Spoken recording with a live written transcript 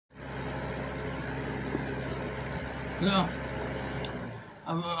Yeah.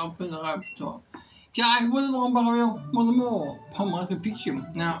 I'll put the laptop. Guys, what's the one barrel? What's more? Pump like a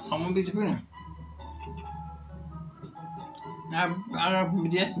Pikachu. Now, I want to be the winner. I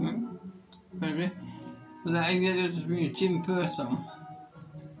have the estimate. Maybe. But I get to be a gym first, though.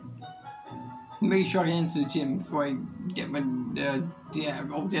 Make sure I enter the gym before I get my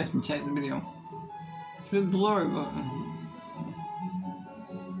all the estimate check the video. It's a bit blurry, but.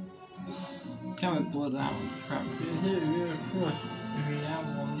 Can't blur that one. Crap. Is it really close if you have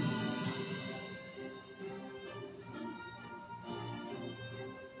one?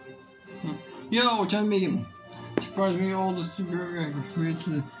 Yo, tell me. Surprised me all the super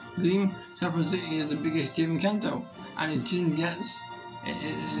to the team. Sapphire City is the biggest gym in Kanto, and the gym gets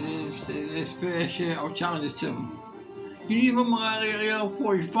its fair share of challenges too. You need one more area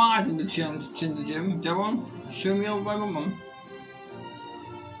 45 in the gym. Devon, show me over by my mum.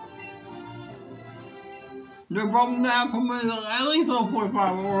 No problem there, put me at least level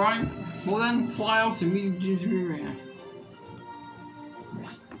 45, alright? Well then, fly off to meet the gym arena.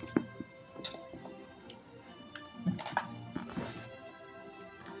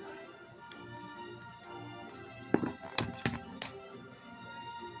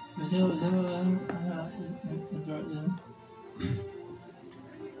 Do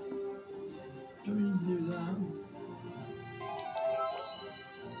that.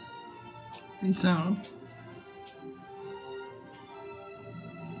 It's down.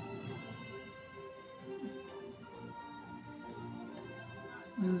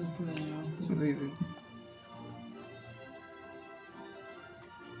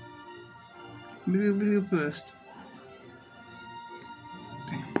 Video first.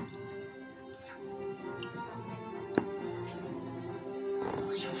 Okay.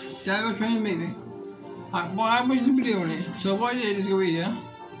 That was trying maybe. Well, I watched the video on it. So what I did is go here.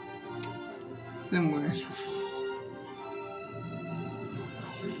 Then where?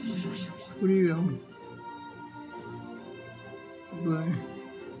 Where do you go? There.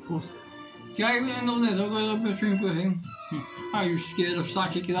 Pause. Yeah, I know that. I'll go to the stream pushing. Are you scared of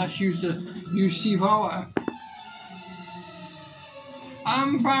psychic? That's used to use C power.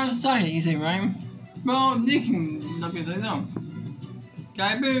 I'm proud of psychic, you say, right? Well, Nick can look at that now. Yeah,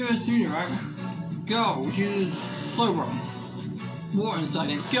 I better sooner, right? Go, which is slow roll. Water and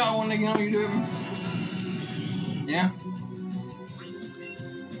psychic. Go, I want to know you do it. Yeah?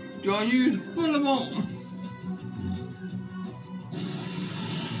 Do I use Thunderbolt?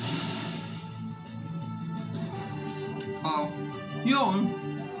 Oh, yawn.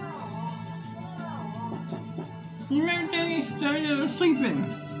 You remember Danny? I was sleeping.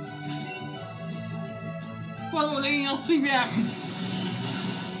 Follow me, I'll sleep out.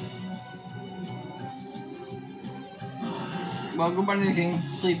 Well, goodbye, King.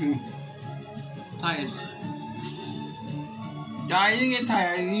 Sleeping. Tired. I didn't get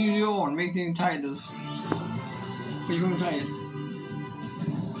tired. I use yawn. Make things tired. But you're tired.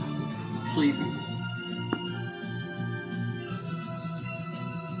 Sleeping.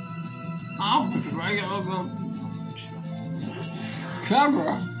 Oh, I got a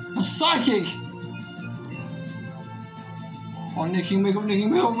Cabra, a psychic. Oh, Nicky, wake up, Nicky,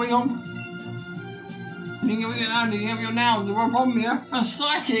 wake up, wake up. Nicky, wake up now, Nicky, have your now. There's one problem here. A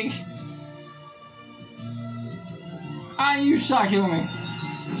psychic. I you psychic on me.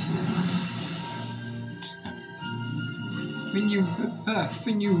 When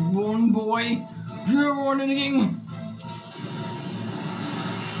you run, boy, you're running again.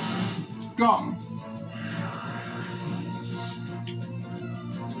 Gone.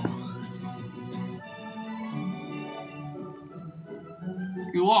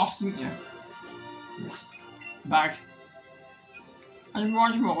 You lost, didn't you? Back. I didn't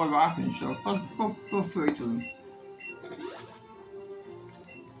watch about what happened, so go through to them.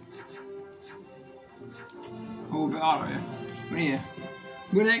 Oh, a bit out of here. We're here.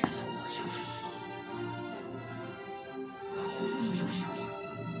 We're next.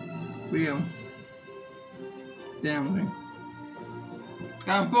 We go. Damn thing.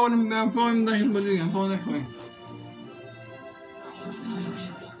 I'm following him, I'm following next way.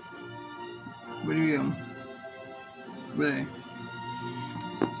 Where do you go? There.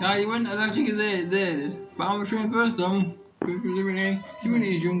 Yeah, you went, I think there. But I'm trying first though. She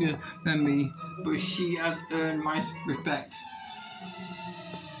really is younger than me, but she has earned my respect.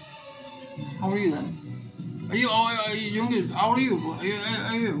 How old are you then? Are you younger? How old are you?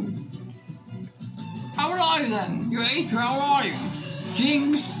 Are you? How old are you then? You're 8, how old are you?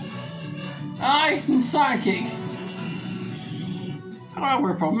 Jinx! Ice and psychic! I don't have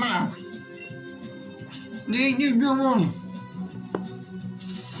a problem now. You run.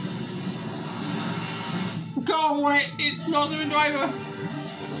 Come on, it's not the driver.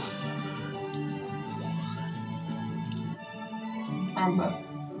 Amber,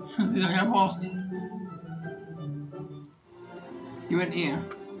 I think I got lost. You went here.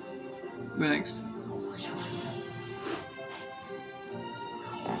 Where next?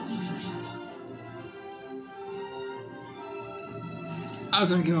 I was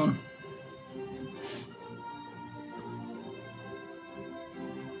gonna get on.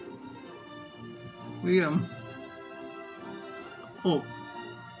 We oh.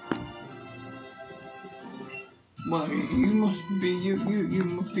 Well, you must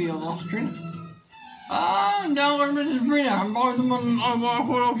be a lost trainer. Oh no, I'm a Sabrina. I'm watching on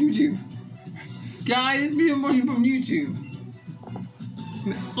YouTube. Guys, it's me watching from YouTube.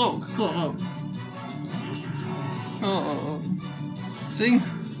 Look. Oh. See?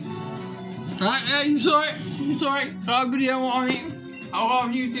 You saw it. I got a video on it. I got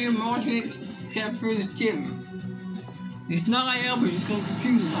on YouTube. I'm watching it. Get through the gym. It's not like help, it's gonna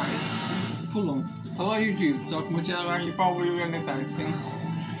confuse you guys. Pull on. I love YouTube, so I can tell you you're probably doing that kind of thing.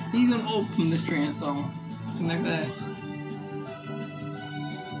 You can open this train, so like that.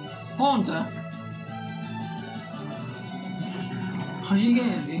 Haunter. How'd you get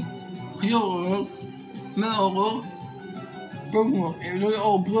it? Yo, metal, broken. It was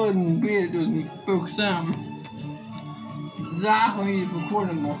all blood and beard and broke down. Exactly, you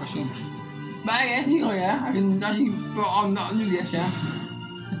recording more machine. But I guess you I can actually put on that new yes, yeah.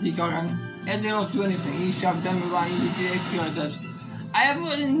 You can. It doesn't do anything. You should have done with that. You did it. Says, I have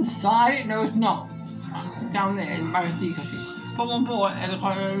it inside it. No, it's not. It's down there in my Pikachu. Put on board and I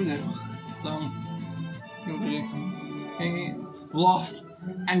can't remember it. So, lost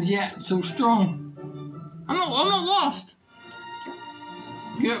and yet so strong. I'm not lost.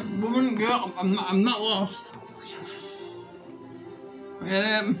 Girl, I'm not lost.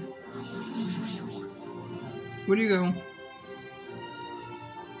 Where do you go?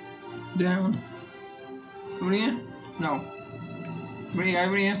 Down. Over here? No. Over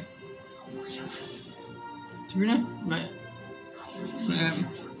here? Sabrina? Right.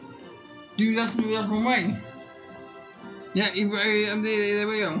 Do that from the wrong way. Yeah, there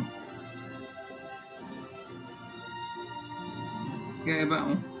we go. Get a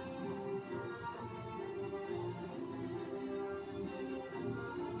battle.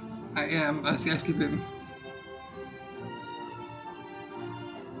 I skip him.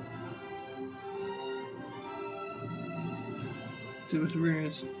 See what the rear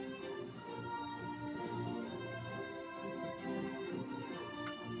is.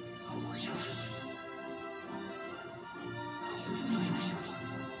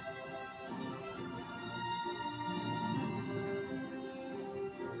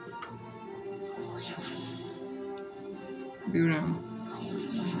 Do now.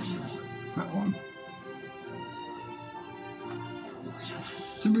 That one.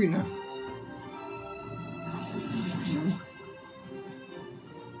 Sabrina.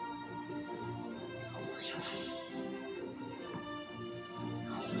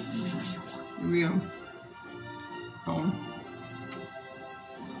 Here we go. Home.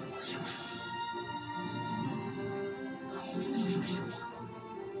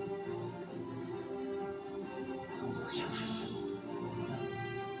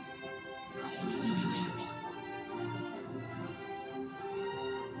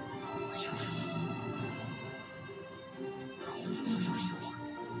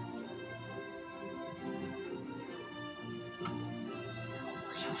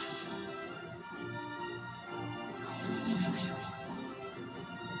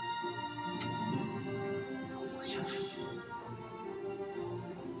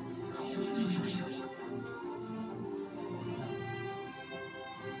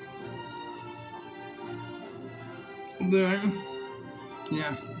 There.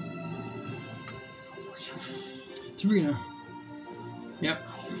 Yeah. Sabrina. Yep.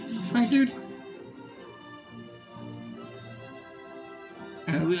 Thanks, dude. I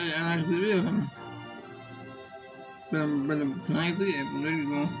like the video of him. But tonight, I'm ready to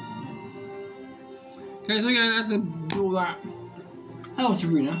go. Okay, so yeah, I have to do that. Hello,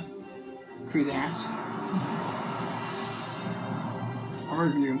 Sabrina. Crazy ass. I'll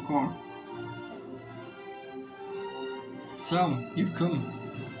review him, come on. So, you've come.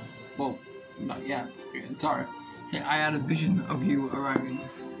 Well, not yet. Sorry. Yeah, I had a vision of you arriving.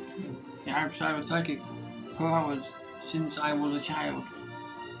 Yeah, I was psychic for hours since I was a child.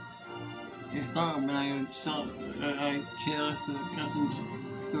 It started when I saw a carelessness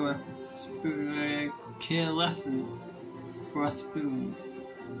through a spoon, carelessness for a spoon.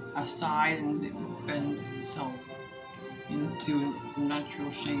 A sigh and bend itself into a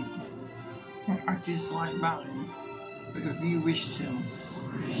natural shape. I dislike battling, but if you wish to,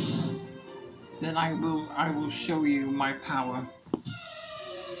 then I will show you my power.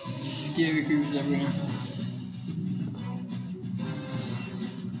 Scary creatures everywhere.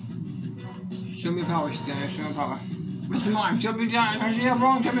 Show me power, Scary, show me power. Mr. Mime, show me down. Can I see that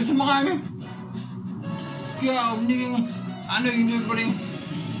wrong? Show Mr. Mime. Go, nigging. I know you can do it, buddy.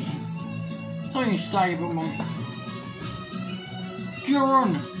 Something say, Pokémon. Go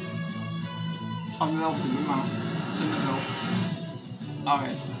run. I'm melting, man.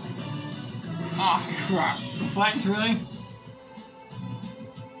 Okay. Ah, crap. Reflect, really?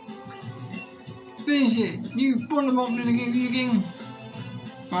 Finish it. You put them up in the game.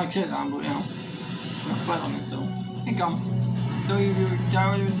 Well, I said that, but you know. Reflect on it, though. Hey, come. Do you do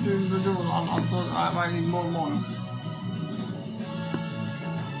I might need more money.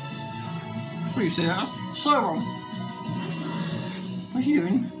 What do you say that? Sorrow. What's he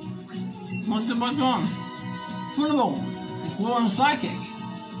doing? What's going on? Thunderbolt. It's war and psychic.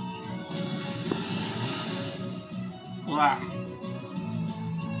 Wow.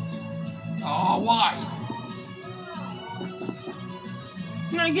 Oh, why?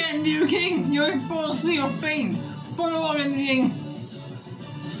 You're not getting you, King. You're born to see your pain. Put along in the king.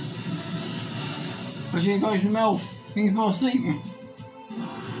 But she got some else. You can fall asleep.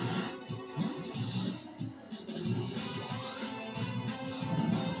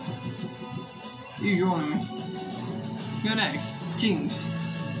 You join me. You're next. Jinx.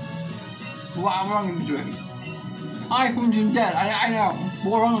 What am I going to do him? I punch him dead. I know.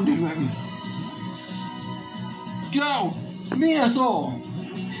 What am I going to do to him? Go! Venusaur!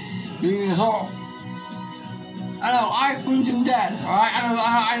 Venusaur! I know, I punch him dead. Alright, I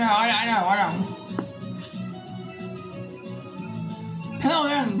know.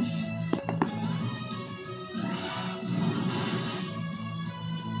 Hellions!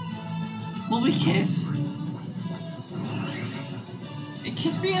 Will we kiss? It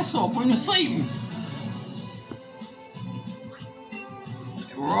kiss Venusaur when you're sleeping.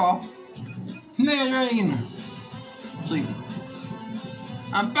 We're off. Mega Drain! Sleep.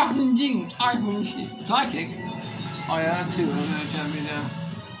 I'm back in Jinx. I punch Psychic. Oh yeah, that's 2. I'm gonna try to be there.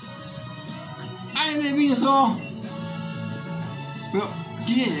 I didn't Venusaur. Well,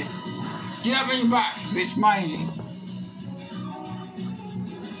 you did it. Get up on your back, bitch, mind you.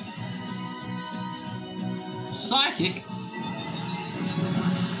 Psychic?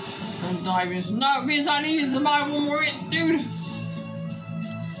 Don't die, Vince. No, Vince, I need you to buy one more hit, dude.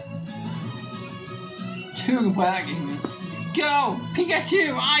 2 can play that game. Go!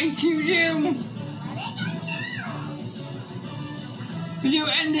 Pikachu! I choose you! Will you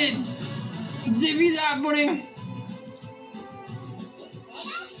end it? Zippy that, buddy!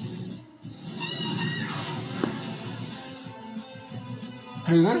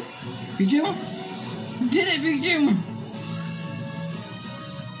 Are you good? Pikachu? Did it, Pikachu!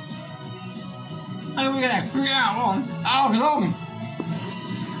 Hey, we're gonna figure out on. Come!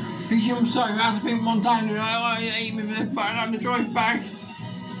 Pikachu, I'm sorry, I have to pick one time, dude. I ate me this, but I got the choice back.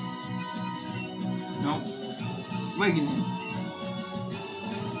 No. Waking him.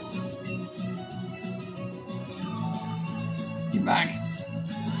 Get back.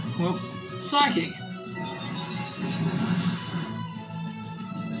 Well, Psychic.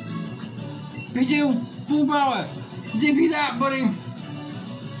 Pikachu, full power. Zippy that, buddy.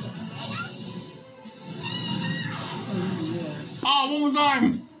 Oh, one more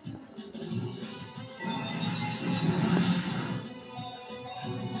time.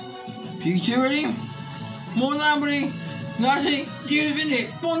 Pikachu ready? More than buddy. That's it. You've been it.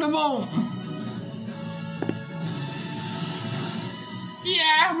 Thunderbolt.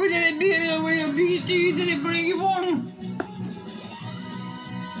 Yeah, we did it, Pikachu. You did it, buddy. You won.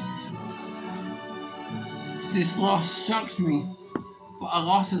 This loss shocks me. But a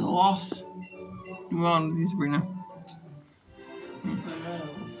loss is a loss. Move on, Sabrina.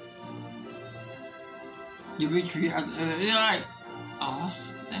 Your victory at like, oh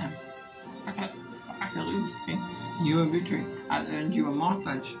damn. I can't lose this game. You won victory. I earned you a Moth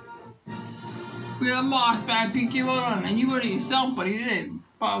badge. We got a Moth badge, Pikachu, well done. And you won it yourself, but you did it.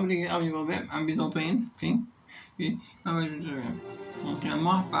 Probably a little bit. I'm still playing. Okay. Okay, a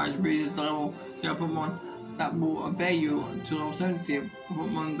Moth badge raises the level. Get a Pokemon that will obey you to level 70.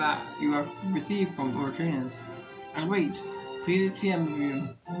 Pokemon that you have received from other trainers. And wait, please TM with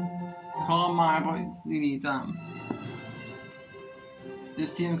you. Call my about needs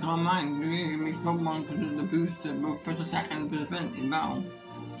This team called mine really makes Pokemon consider the booster both special attack and defense in battle.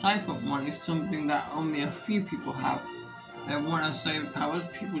 Side Pokemon is something that only a few people have. Everyone has side powers,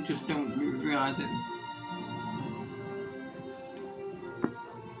 people just don't realize it.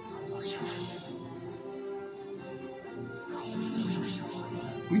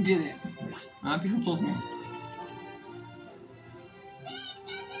 We did it. People told me.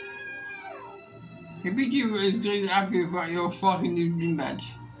 If you is going to happy about your fucking new gym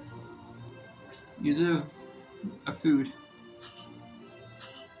badge. You deserve a food.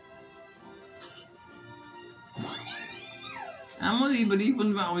 I'm gonna eat, but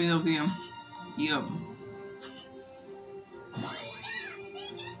even about we have them. Yup.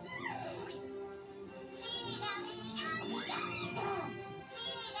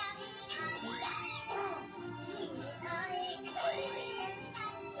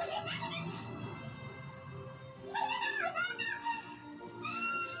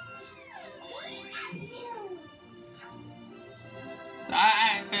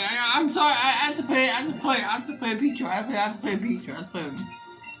 I'm sorry, I had to play Pikachu. I had to play him.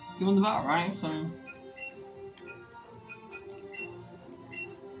 He won the battle, right? So.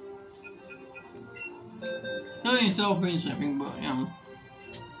 No, he's self-finished, I think, but,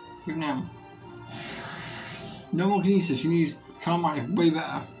 good now. No more Kinesis, you need Carmine way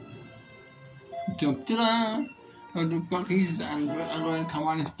better. Jump to the. I've got Kinesis and I'm going to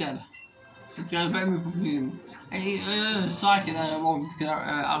Carmine instead. It's better move from him. Psychic that evolved to get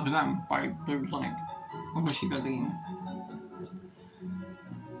Alakazam by Blue Sonic. Of course, she got the game.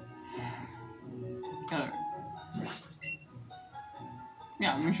 Hello.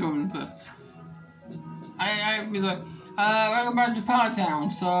 Yeah, I'm sure we'll put. Welcome back to Power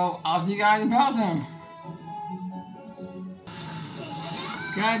Town, so I'll see you guys in Power Town.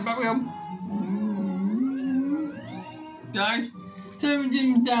 Guys, back we go. Guys, 7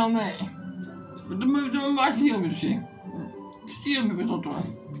 gyms down there. But don't actually over to see. See me talk to her.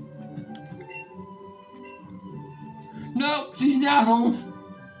 No, she's an asshole.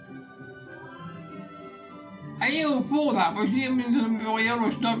 I even for that, but she didn't mean to the yellow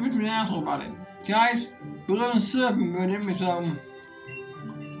stuff between an asshole about it. Guys, we're going surfing with him, so.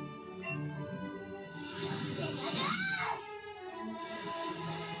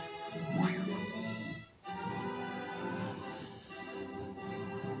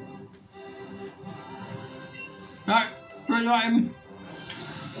 Right, great item.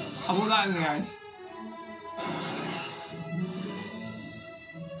 I'll put that in there, guys.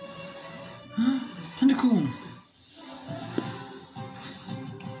 Kinda cool.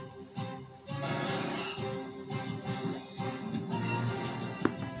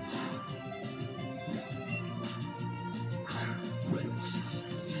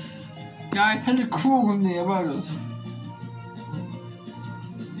 Guys, kinda cool from the about us.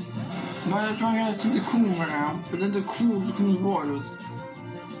 I'm trying to get us to the cool right now, but then the cool waters.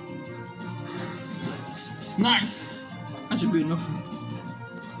 Nice! That should be enough.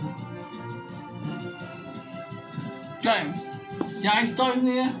 Got him. Yeah, I started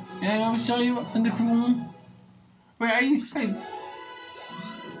there. Yeah, I'll show you in the cool. Wait, are you? Hey.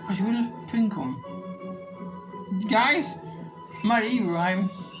 Gosh, you would have pink on. Guys, might eat right.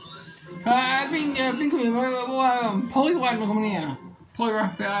 I think Polywag coming here.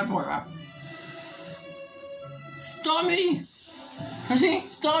 Polywag, yeah, Polywag. Stop me! Okay,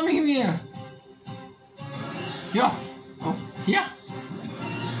 stop me here! Yeah! Oh, yeah!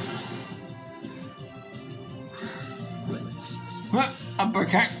 What?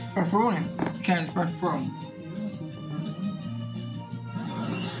 Uppercut for throwing. Can't for throwing.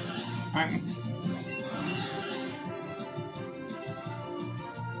 Right.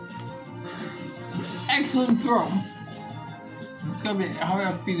 Excellent throw. It's gonna be how do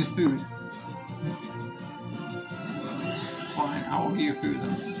I feed this food? Fine, I will give you food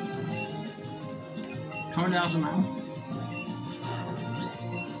then. Coming down somehow.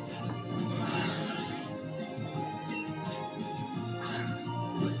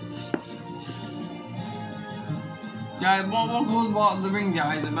 Guys, what goes about the ring,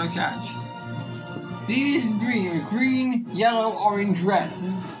 guys, in my catch? These green, yellow, orange, red.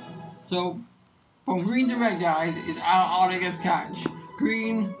 So, from green to red, guys, is all they get catch.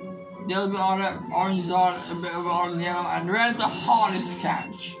 Green, yellow bit harder, orange is hard, a bit of orange and yellow, and red the hardest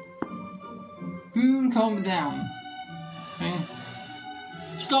catch. Food comes down. Okay.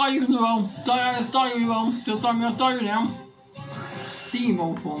 Start you as well. Start you as well. Just start you down.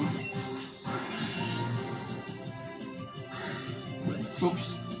 Demo form.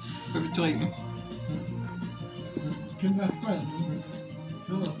 Oops. Between. Give my friend.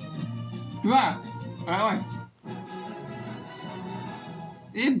 Sure. Right. Alright.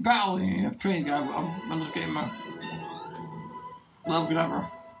 It's battling here. Train guy. I'm just getting my level whatever.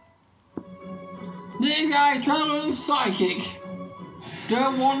 This guy trying to learn Psychic.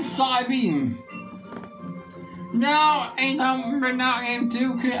 Don't want Psy Beam. Now, anytime right now, game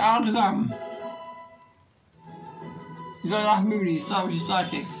 2, create Alakazam. He's like that movie, he's with his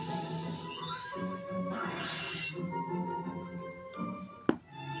sidekick.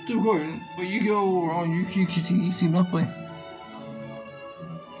 Still going, but you go on, you see nothing.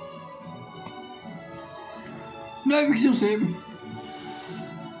 No, we can still see him.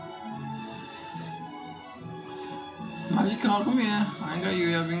 Magic card, come here. I ain't got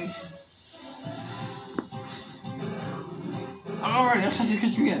you, I think. Alright, let's catch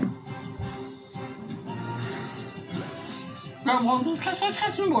him again. Go on, let's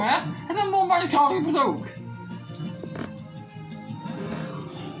catch him more, yeah? Has that more magic card you broke?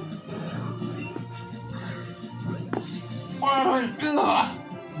 Ugh!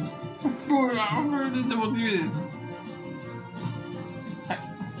 Boy, I'm ready to what you did.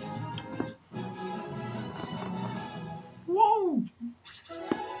 Whoa!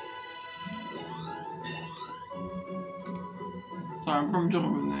 Sorry, I'm from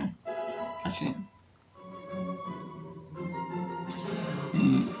jumping there. Catching it.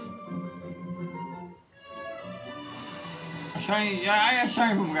 I got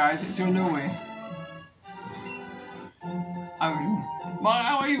shiny from guys, it's going nowhere. Well,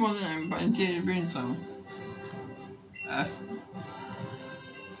 I really wasn't him, but instead doing some.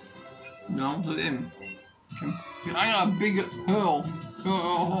 No, so him. I got a big hurl.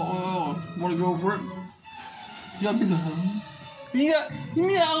 Wanna go for it? You got a big hurl? You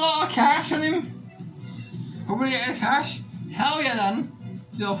got a lot of cash on him? Hopefully get cash? Hell yeah then.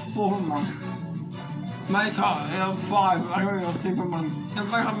 You're 4 Pokemon. Make up, 5. I know you're 6 Pokemon.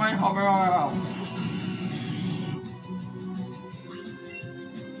 Make up.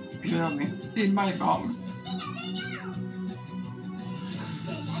 You help me. See my problem.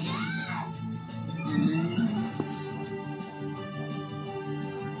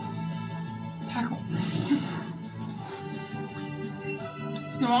 Tackle.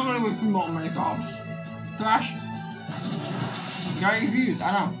 No, I'm gonna whip him up many carbs. Thrash. Got your views,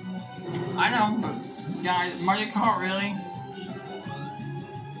 I know, but guys, Magic Card really.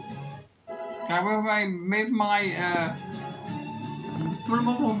 Can I made my put them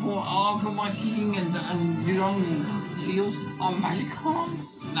up I'll put my seeking and Dudong seals on Magic Card?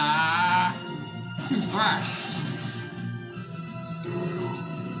 Nah. Thrash.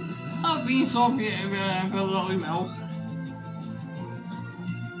 I've been so a lot of milk.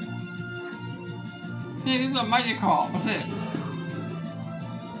 Yeah, this is a Magic Card, that's it.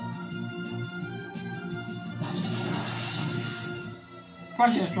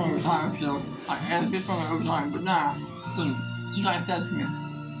 Thrash is strong over time, so I had a bit stronger over time, but nah, doesn't. He's like dead to me.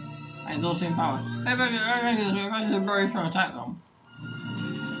 And those same power. It's a very strong attack though.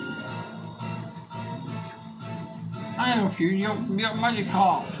 I am confused, you got Magic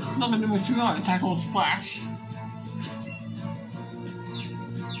Cards. It's not gonna do much to you, attack or splash.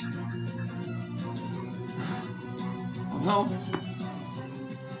 So,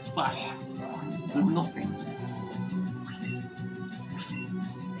 splash. With nothing.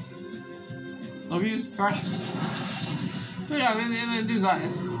 No views, crash. So yeah, they do like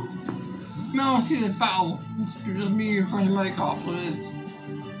this. No, it's this battle. It's just me and Magic Card, so it is.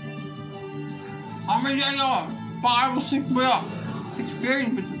 I mean, I got 5 or 6 way up.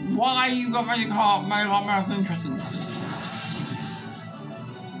 Experience, but why you got Magic Card? Magic Card is interesting.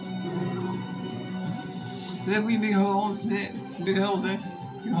 There be big holes, big holes this,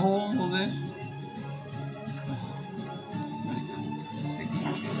 big hole this.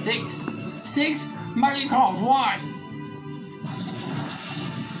 6 Magic Cards, why?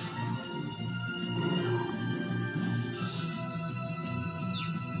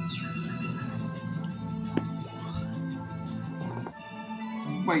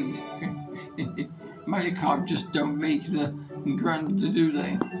 Wait, Magic Card just don't make the grand, do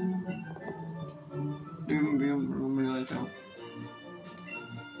they?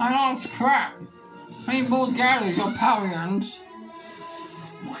 I know it's crap. I ain't both galleries got power hands.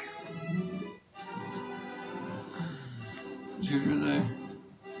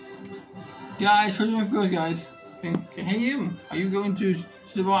 Guys, what do you want guys? Hey you, are you going to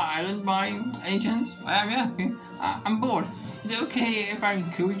Silver Island by any chance? I am, yeah. Okay. I'm bored. Is it okay if I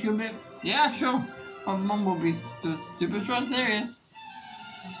coach you a bit? Yeah, sure. My mom will be super strong serious.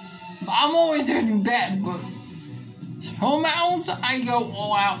 But I'm always in bed, but small mounds, I go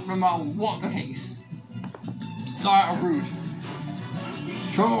all out no matter what the case. Sorry, I'm rude.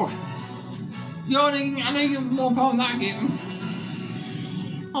 Sure. Yo, I know you get more power than that game.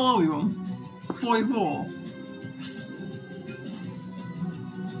 Hello, everyone. 44.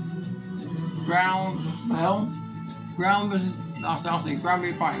 Ground, the hell? Ground versus, I'll say ground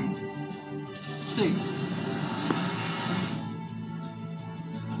be fighting. See.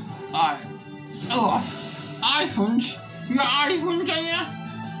 Alright. Eye punch. You got ice punch on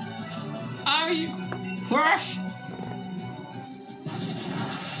you? Thrash?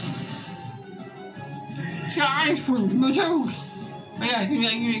 She got ice punch, no joke. Oh yeah, give me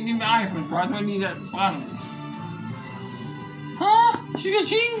ice punch, right? I need that balance. Huh? She's got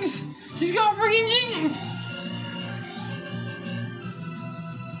Jinx! She's got freaking Jinx!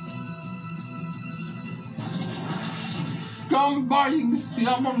 Come by, Jinx. You're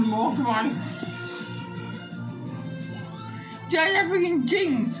not one more, come on. Yeah, that freaking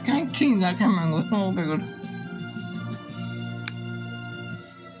Jinx! Can I change that camera angle? It's not all very good.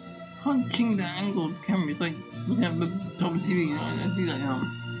 Can't change that angle of the camera. It's like looking at the top of the TV, you know, I see that, you know.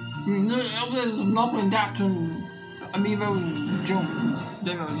 I mean, look, up there's a knob and adapter and Amiibo jump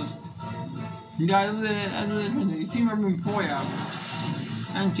demos. Yeah, over there, you see my room boy out.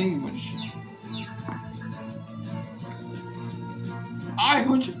 And change much. I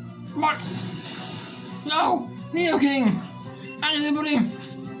punch! What? No! Neo King! Anybody!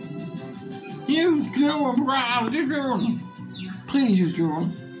 Use drill run, use drill run! Please use drill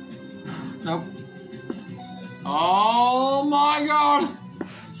run. Nope. Oh my god!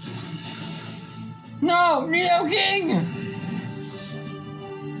 No! Neo King!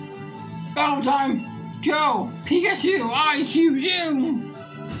 Battle time! Go! Pikachu! I choose you!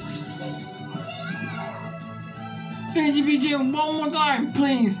 Pikachu, one more time,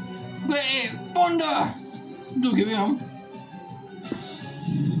 please! Get it! Thunder! Do give me on.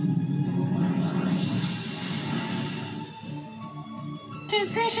 Take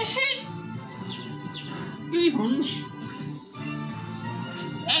a piece of shit! Three punch!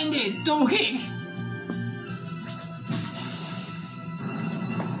 End it! Double kick!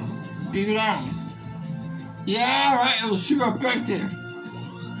 Dig it down. Yeah, right, it was super effective.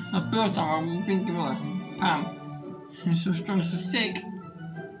 The first time I'm thinking like, Pam, she's so strong, so sick.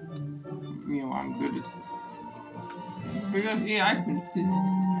 You know, I'm good at because, yeah, I can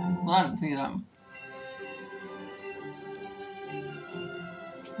see that.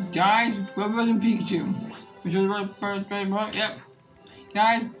 Guys, we're building Pikachu. Which is right, yep.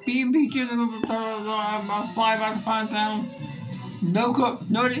 Guys, beating Pikachu, I'll fly back to Pine Town. No cook,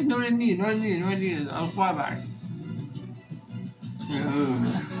 no need. I'll fly back.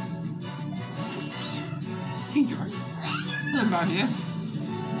 Secret. What about here?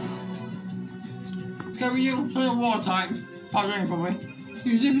 Cover you, so your water type. Pop drain probably.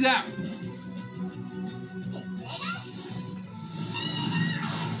 You zip it out.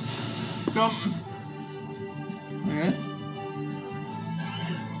 Go. Yeah.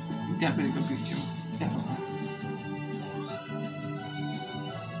 Definitely go Pikachu. Definitely.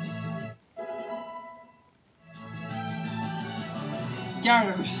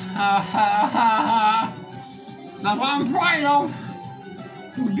 Gyarados. Ha ha ha ha. That's what I'm proud of.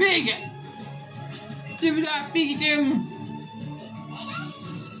 It's big. Zip it out, Pikachu.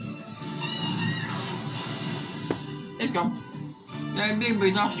 There you go. They're big,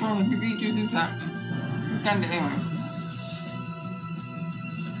 but not strong as Pikachu zips out. Stand it anyway.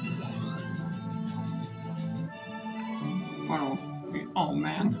 Oh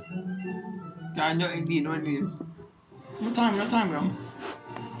man. God, no idea. What time, bro?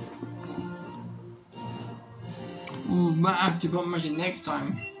 Ooh, might have to go mention next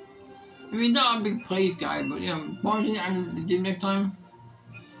time. I mean, not a big place guy, but you know, mention it at the gym next time.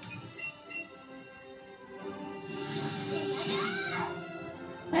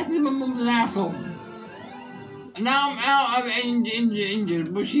 That's my mum's an asshole. Now I'm out, I'm injured.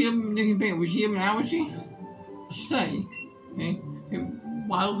 Was she looking pain? Was she now? Was she? Say, okay.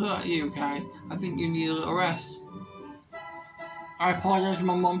 Why hurt you? Okay, I think you need a little rest. I apologize to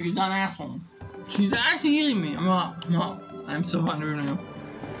my mom. She's not an asshole. She's actually healing me. I'm not. I'm so hot in the room now.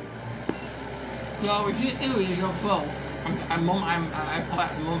 So if you do it, you go full. Mom,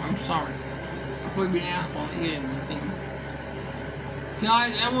 I'm sorry. I've probably been an asshole again.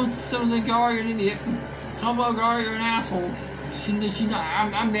 Guys, everyone sounds like Gar, you're an idiot. How about Gar, you're an asshole? She's not.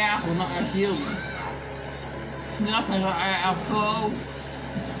 I'm the asshole, not a healer. Nothing. I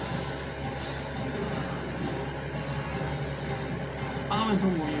don't even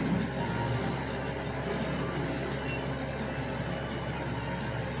put more.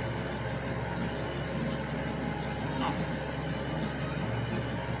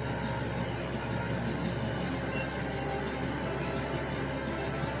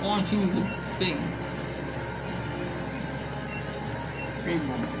 Launching the thing. Big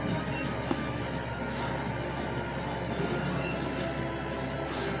one.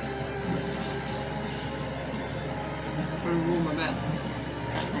 Put a roll my bed.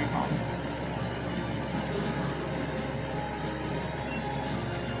 That's very hard.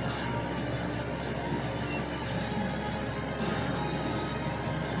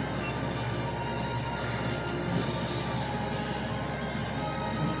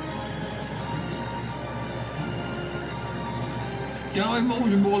 Get away from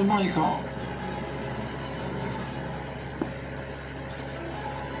Ultra Ball Mario Kart.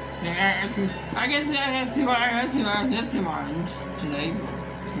 Yeah, I get to mine today, but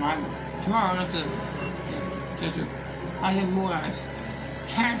tomorrow that's it. That's it. I get more guys.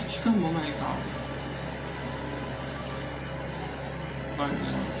 Catch combo Mario Kart. But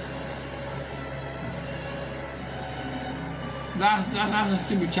that's a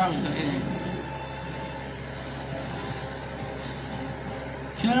stupid challenge, isn't it?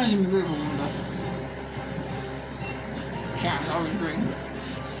 Challenge me with one that. Can't always bring.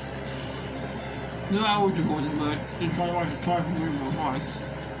 No, I would have bought but just try for removal twice.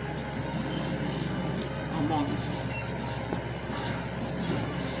 Or once.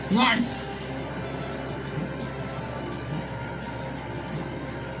 Nice!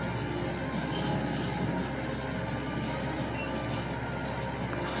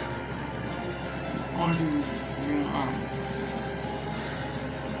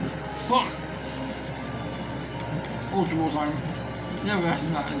 Fuck! Ultra Ball time. Never got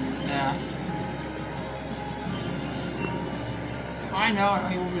that in there. I know,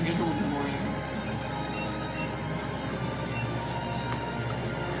 I want to get Ultra Ball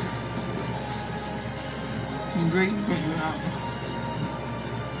in. Great question out.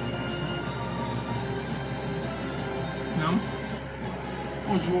 No?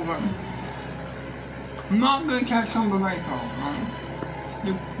 Ultra Ball button. I'm not going to catch combo Mario Kart, right?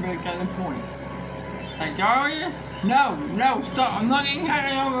 Stupid, get the point. Like, are you? No, stop. I'm not getting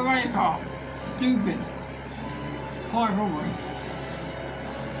catch combo Mario Kart. Stupid. Quite probably.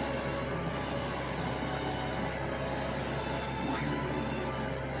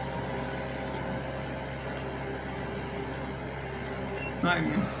 Right.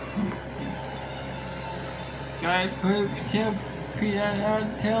 Guys, tell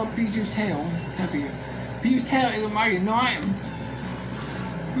Pikachu's tail. Tell Pikachu. Pikachu's tail is a Mario, no item.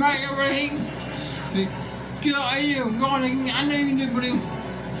 Mario, ready? Good on you. Go on, I know you can do it, buddy.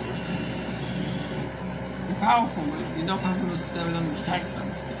 You're powerful, but you don't have to step in and attack them.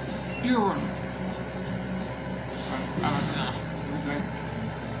 Do run. Okay.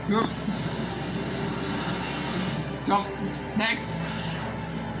 Go. Go. Next.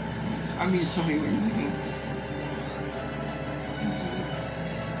 I mean, sorry, what are you thinking?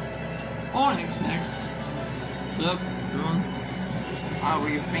 Onyx next. Slip, run. How are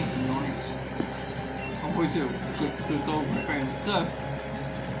you thinking, Onyx? Oh, boy, too. Good over my brain. Surf.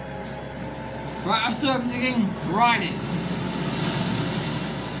 Right, I'm surfing again. Ride it.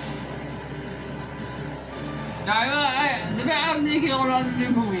 Now, the bit I'm thinking on other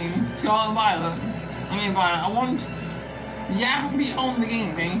people game, Scarlet Violet. Violet, I want. You have to be on the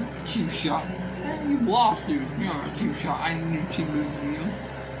game, okay? Cheap shot. You lost, dude. You know, a cheap shot. I didn't do cheap moves for you.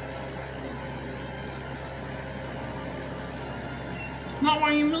 Not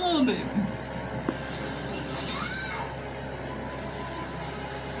wanting him a little bit.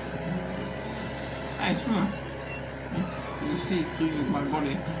 I swear. You see it clearly my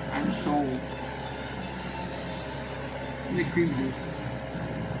body and soul. The creepy.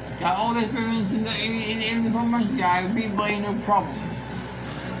 Got all the experience in the Pokemon guy would be playing no problem.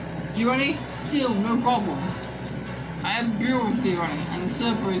 You ready? Still no problem. I have bureaucracy running and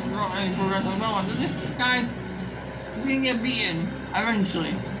Silver is running for us. No, guys, it's gonna get beaten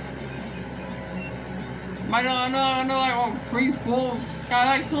eventually. I know like what 3, 4 guys,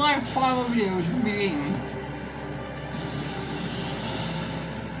 I still have 5 more videos to be beaten.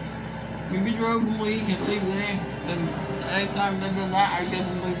 Maybe the open league can save there. Then anytime I do that, I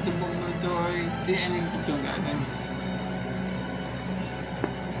definitely see any Pokemon guy then.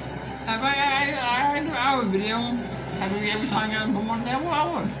 If I do our video, every time I put one there, well, I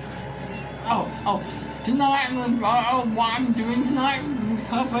would. Oh, tonight what I'm doing tonight,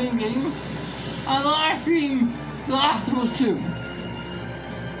 playing game, I live stream The Last of Us 2.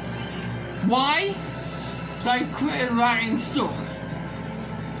 Why? So I quit writing stuff.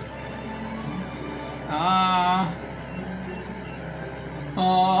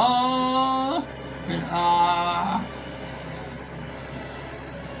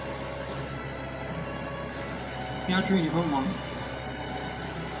 You're not treating your Pokemon.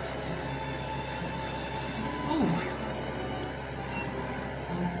 Oh.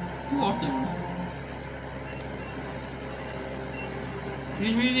 Lost him.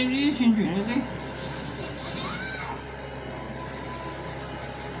 He's really changing, is he?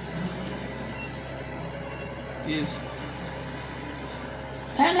 Yes.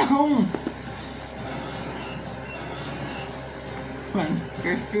 Tentacle! Fun.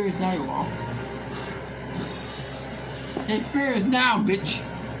 Your spirit's now you are. Your spirit's now, bitch!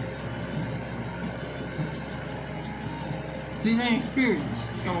 See the experience.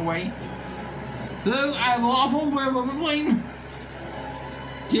 Go away. Look, I will up on where we're playing.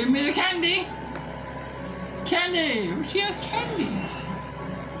 Give me the candy. Candy. She has candy.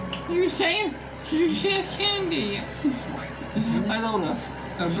 You saying she has candy? I told her.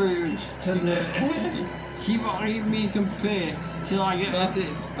 A bird. Keep on keeping me compared till I get at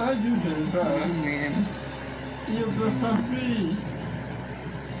it. I do that, but Man. you're happy.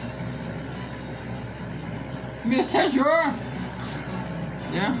 Miss Tetra?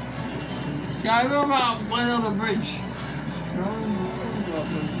 Yeah? Yeah, I know about one on the bridge.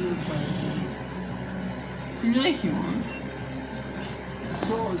 You like you one?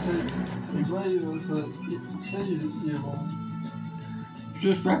 So it's a play was a say you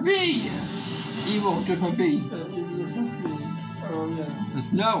Just for B! Evil, just for B. Oh yeah.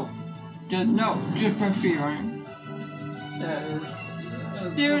 No. Just for B, right?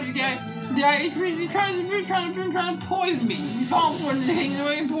 Dude, yeah, he's really trying to poison me. You can't put anything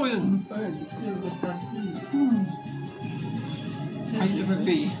away poison. I just for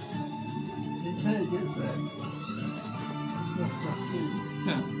B.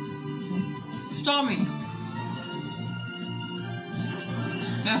 Yeah. Stop me.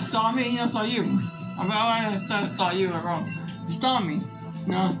 That's start me, that's not you. I start you, I'm wrong. Start me.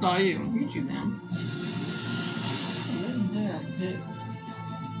 No, start you. You two them.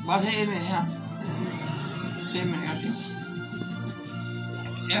 What's it in it, yeah? 10 minutes, actually.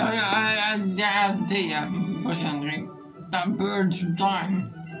 Yeah, I tell you, push hungry. That burns some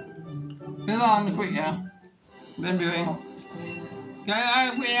time. Get on quick, yeah. Then doing.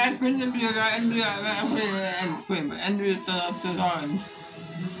 I put the video, and quit, but end it to orange.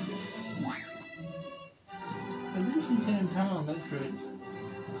 At least he's in town, that's right.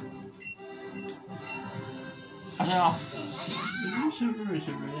 I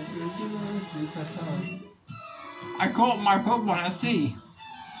said, I caught my Pokemon at sea.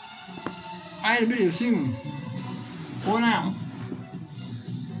 I had a video soon. Or now.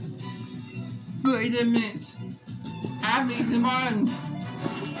 30 minutes. I'm combined.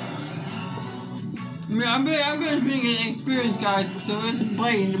 I mean, I'm going to bring an experience, guys, so we're to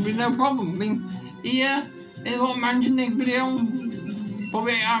play and there'll be no problem. I mean, yeah, it won't mention next video.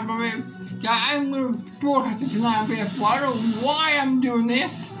 But I'm going to broadcast it tonight. I don't know why I'm doing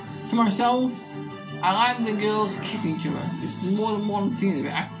this to myself. I like the girls kissing each other. It's more than one scene of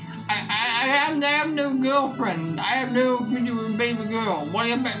it. I have no girlfriend. I have no baby girl. What do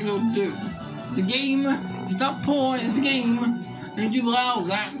you expect me to do? It's a game. It's not porn. It's a game. And you allow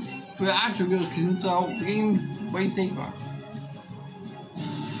that for actual girls kissing, so the game's way safer.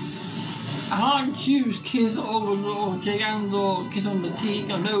 I can't choose kiss or shake hands or kiss on the cheek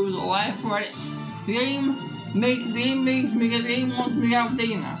or nose or life, right? The game wants me to out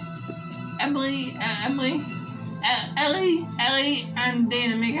Dana. Ellie, and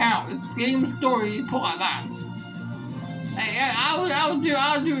Dana make out. It's the game story put like that. I'll do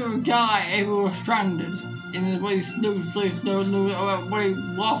a guy if we were stranded in the way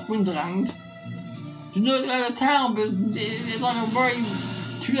lost Winterland. It's not like a town, but it's like a very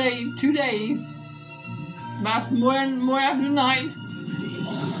 2 days. That's more after night.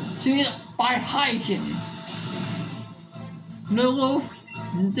 See it by hiking. No love,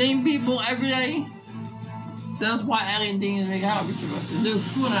 same people every day. That's why Ellie and Dana make out with each other. There's no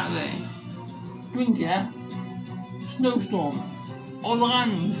fun out there. Winter, snowstorm, all the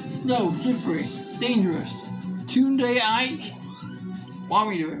lands, snow, slippery, dangerous. 2-day hike. What are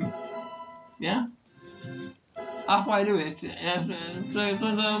we doing? Yeah? That's why I do it.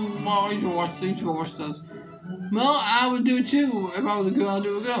 Well, you should watch those. Well, I would do it too. If I was a girl, I'd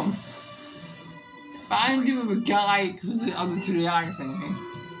do a girl. But I didn't do it with a guy because of the 2-day hike thing. Okay?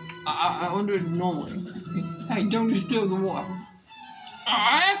 I wouldn't do it normally. Hey, don't disturb the water.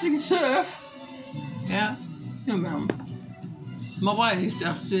 I have to surf. Yeah? No, ma'am. My wife is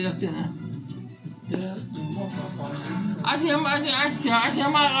downstairs dinner. Yeah, I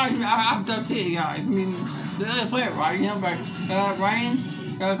might like after tea, guys. I mean, they play it right, you know, but Ryan,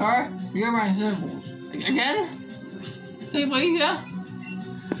 car, you're running circles. Again? Say please, yeah?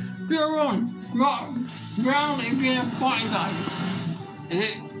 Do a run. Ground if you have body size.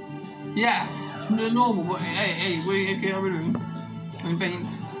 Is it? Yeah. It's normal, but hey, we get rid of him. And paint.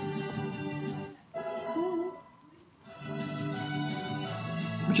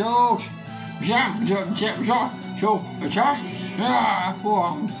 Jokes. Jump,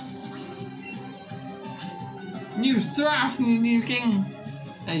 forearms. New thrash, new king.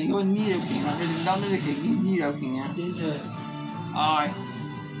 There you go, Nido King. I really don't know the king, Nido King, yeah? DJ. Alright.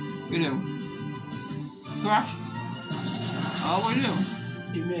 What do? Thrash. Oh, what do?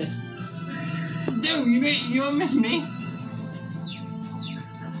 You missed. Dude, you missed me.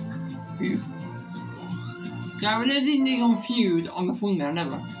 confused. Yeah, we're never confused on the thumbnail,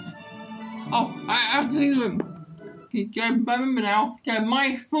 never. Oh, I have to think of them. I remember now,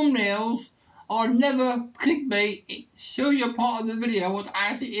 my thumbnails are never clickbait. It shows you a part of the video what's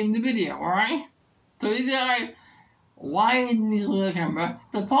actually in the video, alright? So if they're like, why didn't you look at the camera?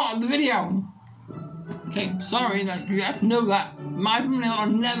 The part of the video. Okay, sorry that you have to know that. My thumbnails are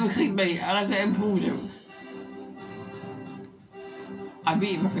never clickbait. I like to improve you. I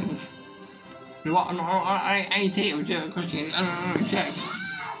beat him, I think. You know what? I ain't take it with a question. I don't check.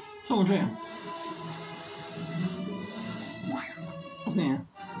 Someone's here. What's there?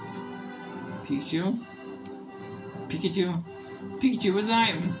 Pikachu? Pikachu? Pikachu, what's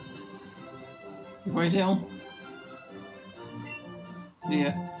that? You can't tell?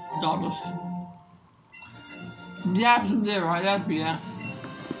 Yeah, dollars. The absence there, right? That'd be there.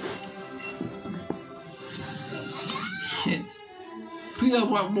 Shit. We got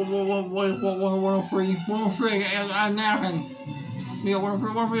 103. 103. I now can. We got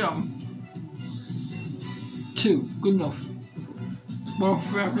 103. What are we up? 2. Good enough.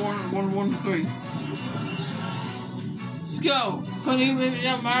 103. Let's go. Can't even be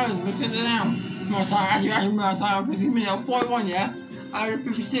up my own. Look at it now. My time. Actually, my time. 15 minutes. 41, yeah? I had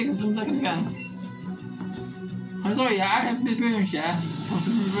 56 and some seconds again. I'm sorry, yeah, I have the appearance, yeah? What's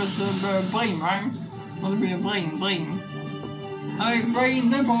the brain, right? What's the brain? Alright, brain,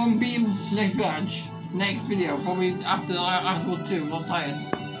 no problem, beat him next batch. Next video, probably after I was 2, I'm not tired.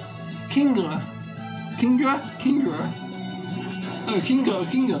 Kingler. Oh, Kingler.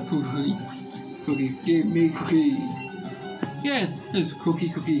 Cookie, give me cookie. Yes, it's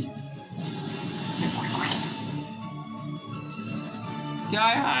cookie. Yeah,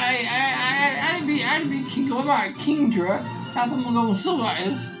 I'd be King. What about Kingdra? How come I'm going so that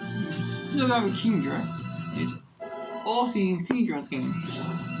is? No, about Kingdra. It's Aussie and Kingdra's game.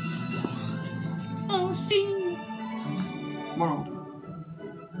 Aussie. Well,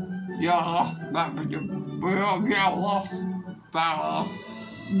 yeah, lost. Yeah, lost. Bam.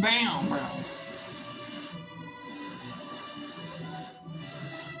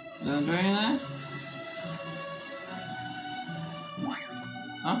 Don't do anything?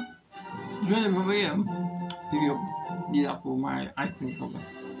 Huh? It's really problem. If you need up for my ice cream problem.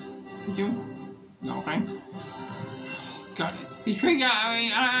 Did you? No, okay. Got it. He's pretty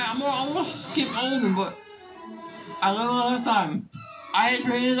I'm gonna skip all of them, but I learned all the time. I had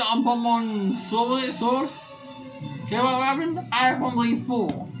trained on Pokémon Sword. Okay, what happened? I had probably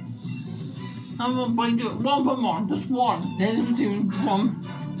 4. I'm gonna play one Pokémon, just one. There's one.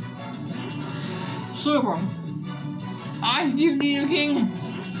 Sword. I do need a king.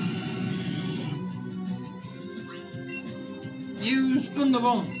 You spin the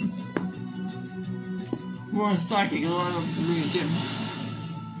bomb. We're on psychic, I don't have to bring a gym.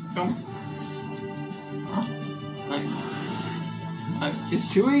 Come. Huh? Like, it's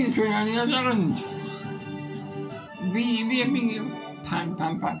too easy to train on the other challenge. Be pan.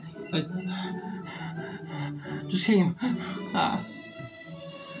 Like, just him.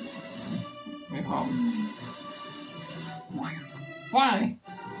 Wait, why?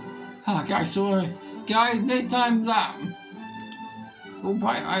 Guys, sorry. Guys, next time that. Oh,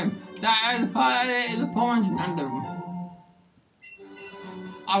 that is a point and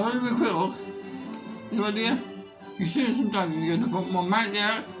I will be quick look. No idea? You see sometimes you get to put more money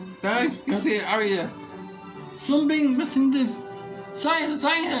there, you see it area. Something missing the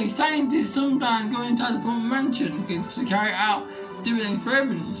scientists sometimes go inside the Pokémon mansion to carry out different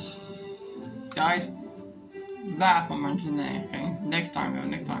experiments. Guys, that Pokémon mansion there, okay? Next time.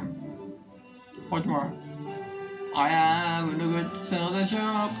 For tomorrow. I am gonna go sell the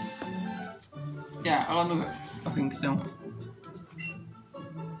shop. Yeah, I don't know. I think so.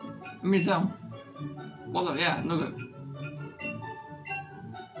 Let me sell. What? Yeah, no good.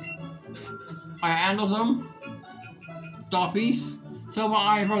 I handle them. Dark piece. Silver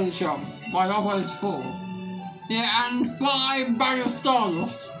eye for the shop. My offer is 4. Yeah, and 5 bags of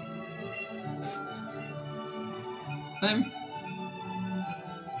Stardust. Them.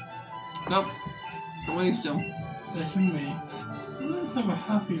 Nope. Don't waste them. Listen me. Let's have a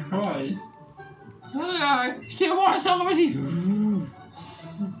happy prize. Still want to sell them?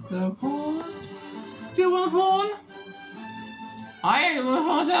 Still porn? Still want a pawn? I ain't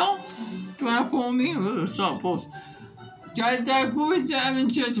want to sell. Do I have pawn me? Stop, pause. Guys, I'll probably have in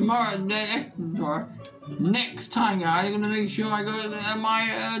church tomorrow. Next time, guys, I'm gonna make sure I go to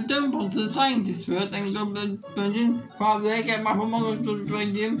my temple to the scientist first, then go to the dungeon. Probably there, get my Pokemon to the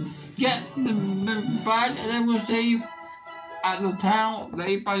gym, get the badge, and then we'll save at the town. The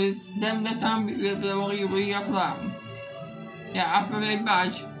 8 badges, then the town, we'll after that. Yeah, after the 8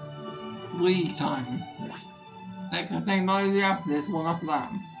 badge. League time. Like, I think not only after this, one after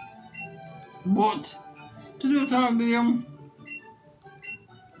that. But, to do a time video,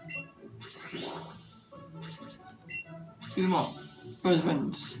 do what?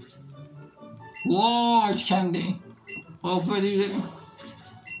 Presidents. Large candy. Well, for using.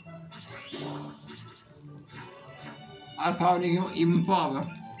 I probably go even farther.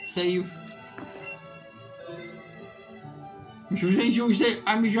 Save. Should we save?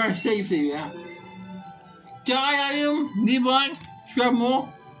 I'm gonna try to save, yeah. I am the black, subscribe more,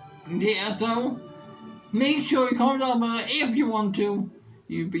 so make sure you comment down below if you want to.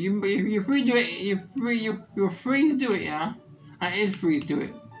 You're free to do it. You're free to do it, yeah, and it's free to do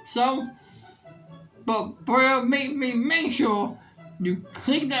it. So, but make sure you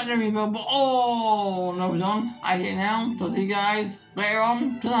click that ring bell. But oh no, it's on. I hit now. So see you guys later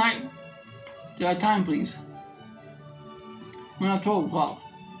on tonight. Do our time, please. We're not 12 o'clock.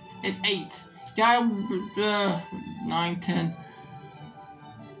 It's 8. Yeah, 9, 10,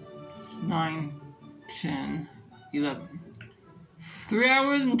 11. 3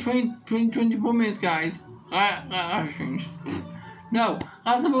 hours and 24 minutes, guys. That changed. No,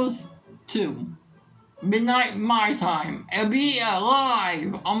 that's supposed to midnight my time. It'll be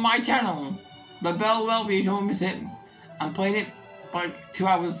live on my channel. The bell will be, don't miss it. I'm playing it for like 2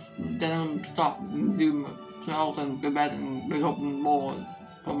 hours, then I'll stop and do something else and go to bed and wake up more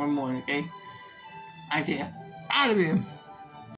tomorrow morning, okay? I see ya. Out of here.